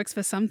sure it works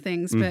for some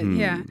things, but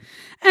yeah.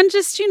 And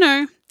just,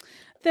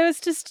 there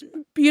was just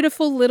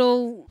beautiful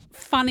little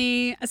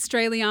funny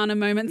Australiana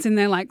moments in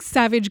there, like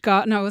Savage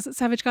Garden. No, was it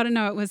Savage Garden?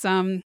 No, it was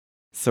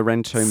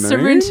Sorrento Moon.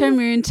 Sorrento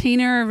Moon,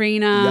 Tina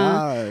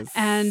Arena. Yes.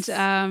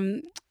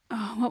 And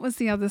what was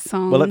the other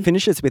song? Well, it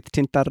finishes with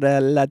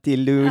Tintarella di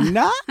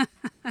Luna.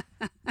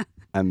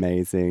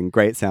 Amazing.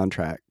 Great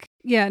soundtrack.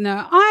 Yeah,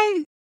 no,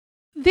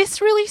 this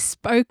really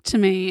spoke to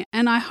me,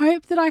 and I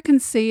hope that I can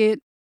see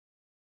it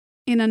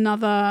in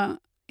another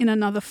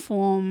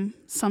form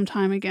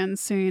sometime again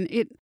soon.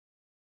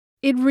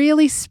 It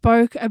really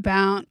spoke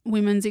about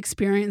women's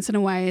experience in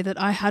a way that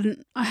I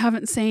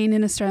haven't seen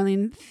in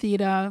Australian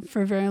theatre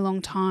for a very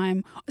long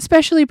time,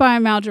 especially by a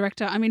male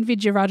director. I mean,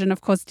 Vijay Rajan,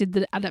 of course, did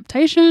the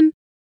adaptation,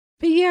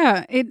 but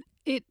yeah,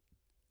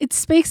 it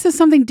speaks to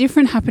something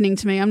different happening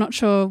to me. I'm not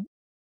sure.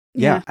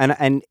 Yeah.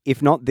 And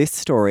if not this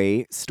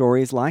story,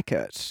 stories like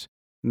it.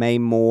 May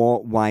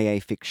more YA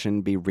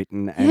fiction be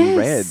written and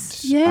read.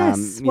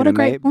 Yes, what a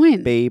great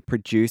point. Be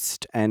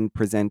produced and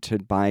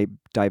presented by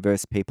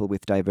diverse people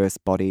with diverse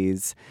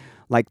bodies.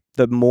 Like,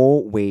 the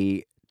more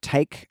we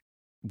take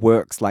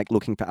works like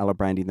Looking for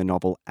Alibrandi, the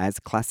novel, as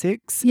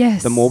classics,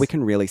 the more we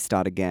can really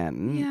start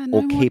again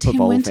or keep Tim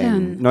evolving.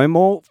 Winton. No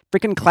more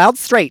freaking Cloud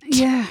Street.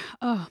 Yeah.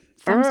 Oh,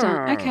 thumbs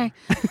down. Okay.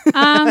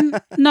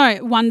 No,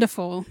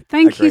 wonderful.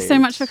 Thank you so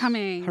much for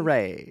coming.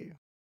 Hooray.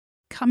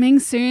 Coming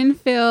soon,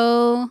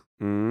 Phil.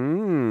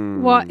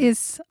 What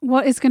is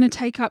going to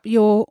take up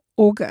your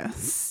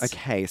August?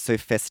 Okay, so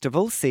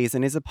festival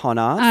season is upon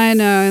us. I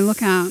know,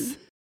 look out.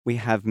 We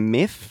have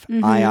MIFF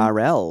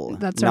IRL.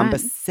 That's number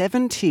right.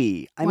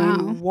 70. I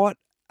mean, what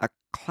a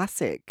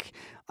classic.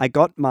 I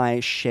got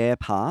my share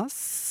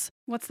pass.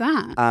 What's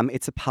that?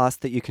 It's a pass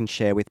that you can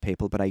share with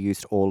people, but I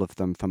used all of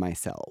them for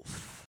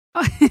myself.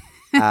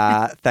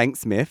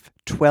 Thanks, MIFF.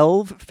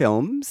 12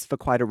 films for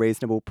quite a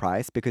reasonable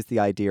price, because the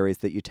idea is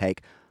that you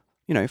take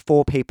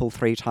 4 people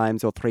 3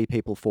 times or 3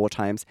 people 4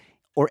 times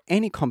or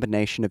any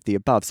combination of the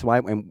above. So I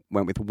went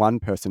with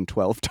one person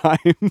 12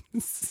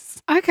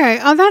 times. Okay.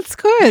 Oh, that's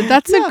good.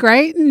 That's a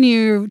great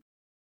new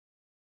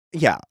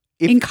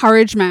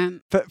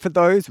encouragement. For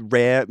those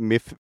rare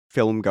MIFF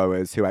film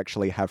goers who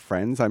actually have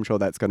friends, I'm sure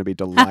that's going to be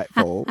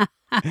delightful.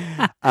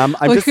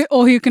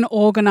 Or who can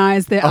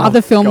organise their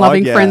other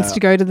film-loving friends to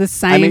go to the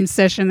same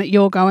session that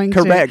you're going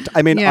to. Correct.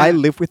 I mean, I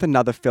live with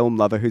another film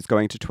lover who's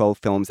going to 12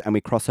 films and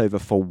we cross over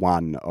for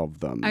one of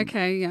them.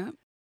 Okay, yeah.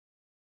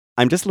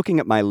 I'm just looking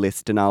at my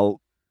list and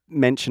I'll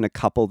mention a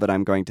couple that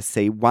I'm going to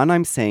see. One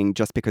I'm seeing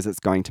just because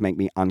it's going to make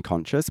me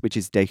unconscious, which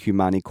is De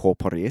Humani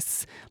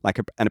Corporis, like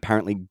an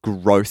apparently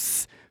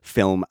gross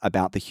film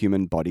about the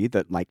human body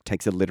that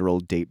takes a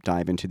literal deep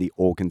dive into the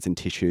organs and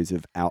tissues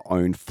of our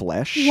own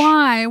flesh.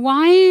 Why?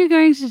 Why are you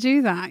going to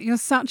do that? You're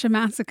such a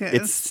masochist.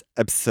 It's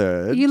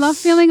absurd. You love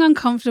feeling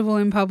uncomfortable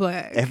in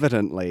public.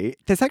 Evidently.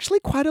 There's actually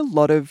quite a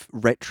lot of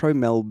retro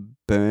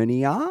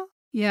Melburnia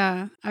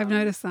Yeah, I've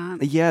noticed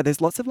that. Yeah,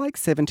 there's lots of like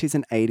 70s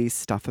and 80s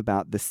stuff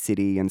about the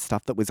city and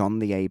stuff that was on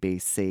the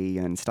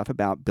ABC and stuff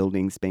about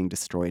buildings being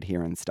destroyed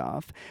here and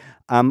stuff.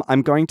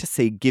 I'm going to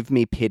see Give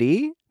Me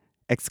Pity, !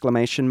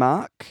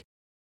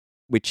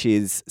 Which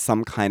is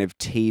some kind of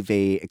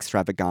TV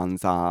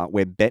extravaganza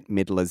where Bette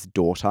Midler's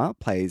daughter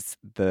plays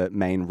the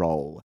main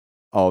role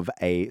of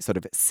a sort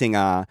of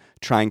singer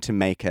trying to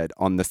make it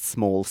on the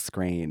small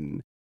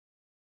screen.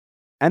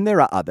 And there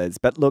are others,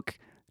 but look,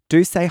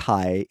 do say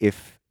hi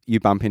if you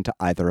bump into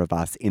either of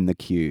us in the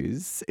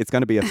queues. It's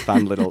going to be a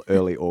fun little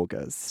early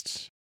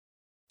August.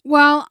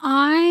 Well,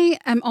 I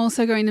am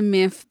also going to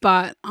MIFF,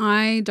 but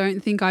I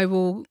don't think I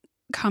will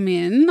come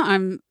in.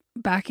 I'm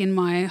back in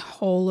my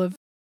hole of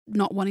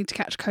not wanting to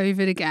catch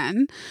COVID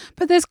again.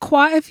 But there's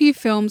quite a few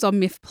films on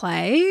MIFF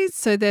Play,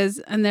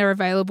 and they're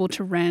available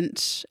to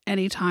rent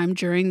anytime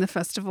during the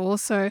festival.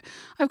 So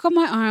I've got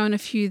my eye on a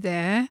few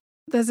there.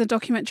 There's a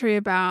documentary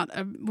about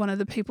one of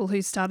the people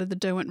who started the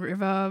Derwent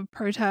River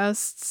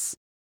protests.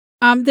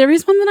 There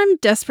is one that I'm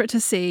desperate to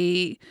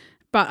see,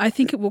 but I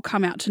think it will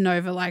come out to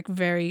Nova like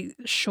very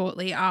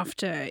shortly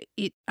after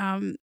it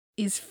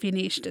is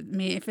finished at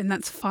MIFF, and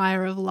that's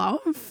Fire of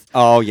Love.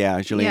 Oh,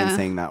 yeah, Julian's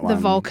seeing that one.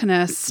 The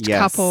Volcanist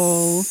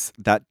couple.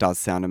 That does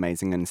sound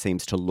amazing and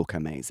seems to look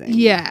amazing.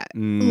 Yeah,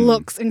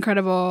 looks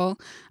incredible.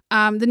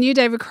 The new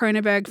David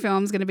Cronenberg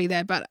film is going to be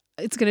there, but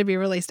it's going to be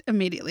released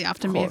immediately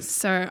after MIFF,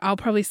 so I'll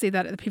probably see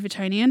that at the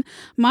Pivotonian.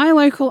 My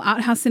local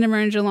art house cinema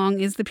in Geelong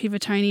is the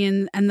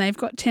Pivotonian, and they've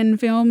got 10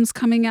 films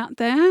coming out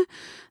there.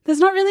 There's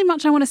not really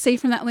much I want to see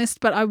from that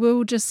list, but I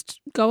will just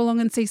go along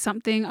and see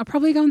something. I'll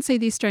probably go and see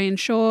the Australian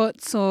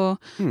Shorts or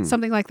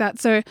something like that.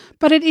 So,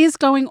 but it is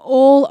going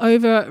all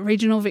over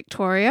regional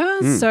Victoria,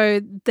 so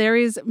there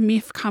is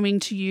MIFF coming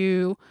to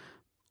you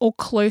or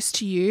close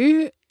to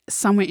you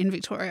somewhere in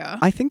Victoria.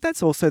 I think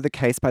that's also the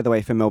case, by the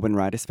way, for Melbourne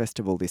Writers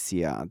Festival this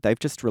year. They've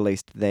just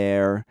released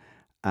their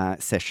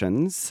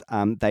sessions.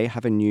 They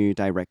have a new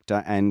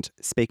director, and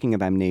speaking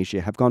of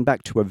Amnesia, have gone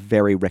back to a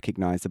very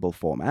recognisable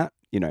format.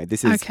 You know,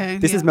 this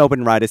is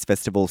Melbourne Writers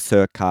Festival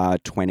circa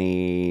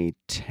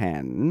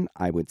 2010,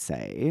 I would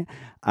say,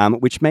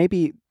 which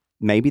maybe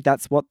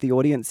that's what the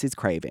audience is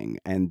craving,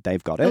 and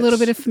they've got it. A little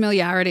bit of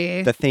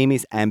familiarity. The theme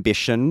is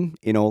ambition,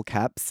 in all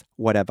caps,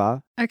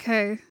 whatever.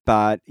 Okay.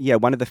 But yeah,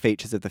 one of the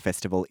features of the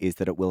festival is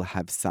that it will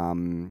have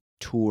some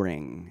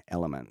touring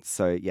elements.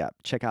 So yeah,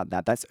 check out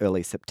that. That's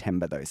early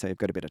September though, so you've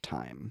got a bit of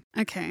time.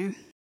 Okay.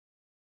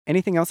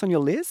 Anything else on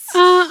your list?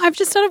 I've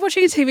just started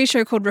watching a TV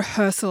show called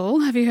Rehearsal.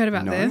 Have you heard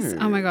about this?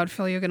 Oh my God,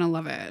 Phil, you're going to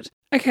love it.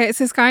 Okay, it's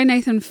this guy,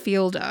 Nathan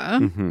Fielder,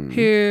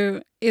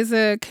 who is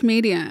a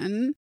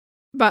comedian,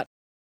 but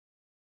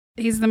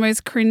he's the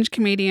most cringe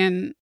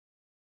comedian.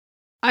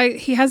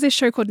 He has this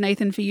show called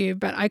Nathan For You,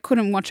 but I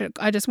couldn't watch it.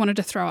 I just wanted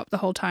to throw up the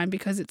whole time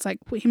because it's like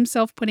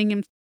himself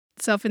putting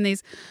himself in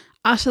these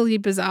utterly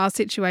bizarre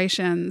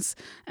situations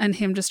and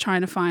him just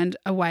trying to find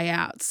a way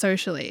out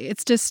socially.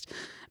 It's just...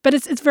 But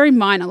it's very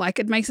minor. Like,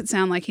 it makes it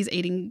sound like he's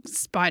eating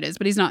spiders,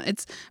 but he's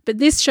not. But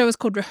this show is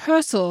called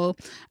Rehearsal,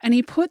 and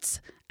he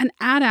puts an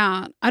ad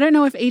out. I don't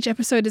know if each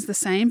episode is the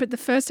same, but the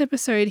first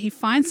episode, he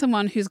finds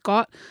someone who's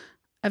got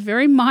a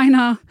very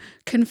minor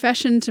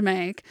confession to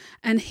make,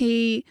 and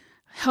he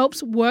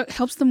helps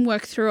them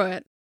work through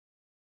it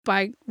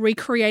by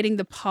recreating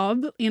the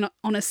pub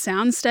on a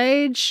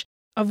soundstage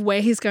of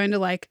where he's going to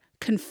like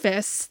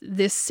confess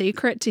this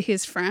secret to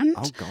his friend.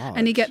 Oh God!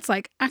 And he gets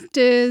like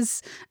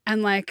actors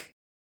and like.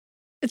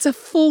 It's a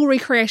full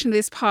recreation of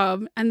this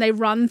pub, and they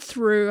run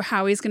through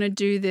how he's going to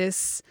do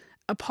this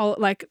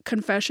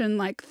confession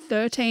like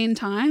 13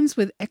 times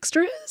with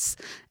extras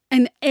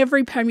and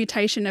every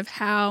permutation of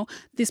how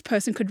this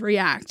person could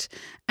react.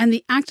 And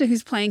the actor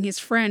who's playing his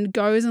friend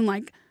goes and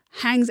like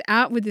hangs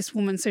out with this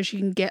woman so she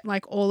can get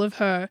like all of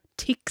her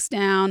tics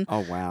down.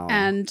 Oh, wow.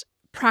 And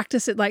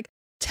practice it, like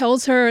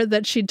tells her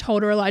that she'd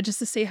told her a lie just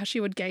to see how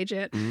she would gauge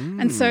it.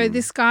 And so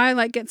this guy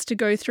like gets to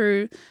go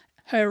through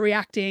her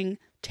reacting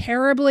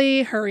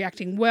terribly, her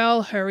reacting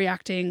well, her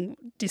reacting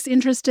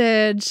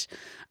disinterested,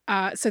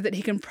 so that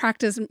he can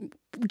practice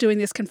doing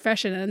this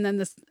confession. And then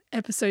this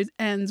episode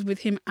ends with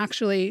him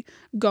actually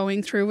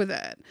going through with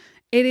it.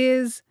 It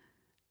is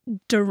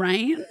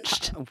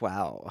deranged.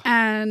 Wow.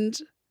 And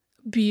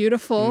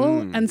beautiful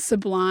and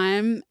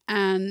sublime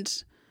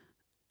and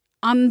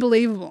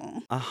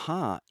unbelievable.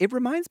 It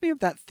reminds me of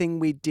that thing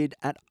we did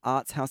at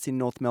Arts House in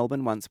North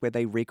Melbourne once where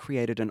they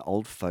recreated an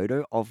old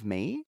photo of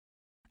me.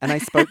 And I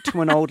spoke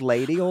to an old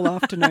lady all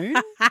afternoon.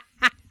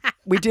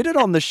 We did it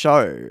on the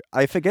show.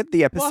 I forget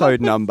the episode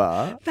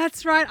number.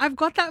 That's right. I've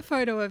got that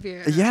photo of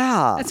you.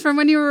 Yeah. It's from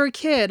when you were a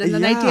kid. And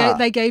then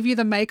they gave you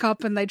the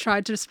makeup and they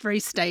tried to just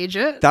restage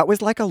it. That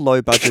was like a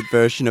low-budget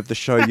version of the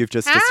show you've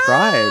just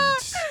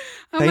described.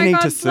 They need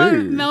to sue. So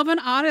Melbourne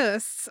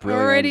artists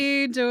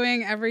already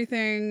doing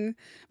everything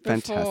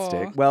before.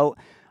 Fantastic. Well,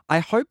 I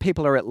hope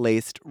people are at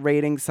least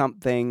reading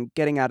something,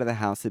 getting out of the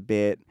house a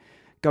bit,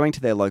 going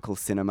to their local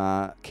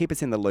cinema. Keep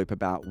us in the loop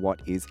about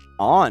what is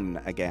on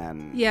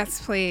again.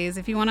 Yes, please.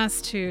 If you want us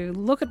to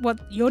look at what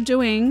you're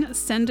doing,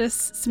 send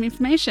us some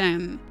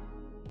information.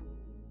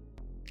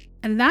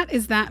 And that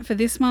is that for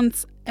this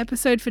month's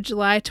episode for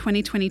July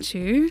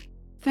 2022.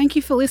 Thank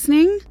you for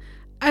listening.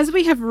 As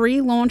we have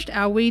relaunched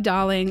our wee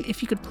darling,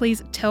 if you could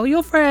please tell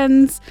your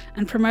friends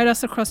and promote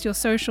us across your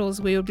socials,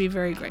 we would be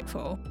very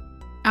grateful.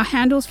 Our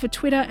handles for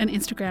Twitter and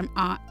Instagram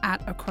are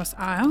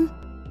 @AcrossIsle.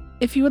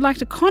 If you would like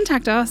to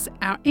contact us,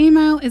 our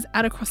email is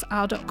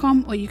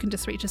atacrossisle.com, or you can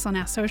just reach us on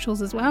our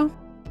socials as well.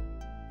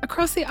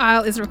 Across the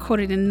Isle is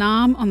recorded in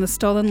Naarm on the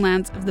stolen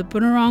lands of the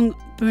Bunurong,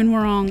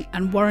 Boonwurrung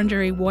and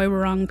Wurundjeri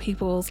Woiwurrung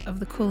peoples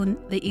of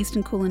the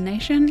Eastern Kulin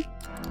Nation.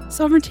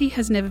 Sovereignty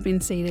has never been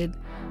ceded.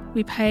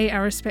 We pay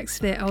our respects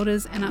to their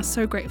elders and are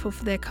so grateful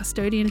for their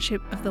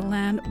custodianship of the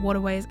land,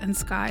 waterways and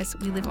skies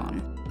we live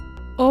on.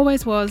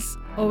 Always was,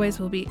 always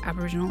will be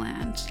Aboriginal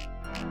land.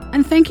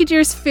 And thank you,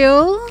 dearest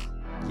Phil.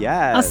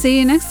 Yes. I'll see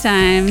you next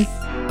time.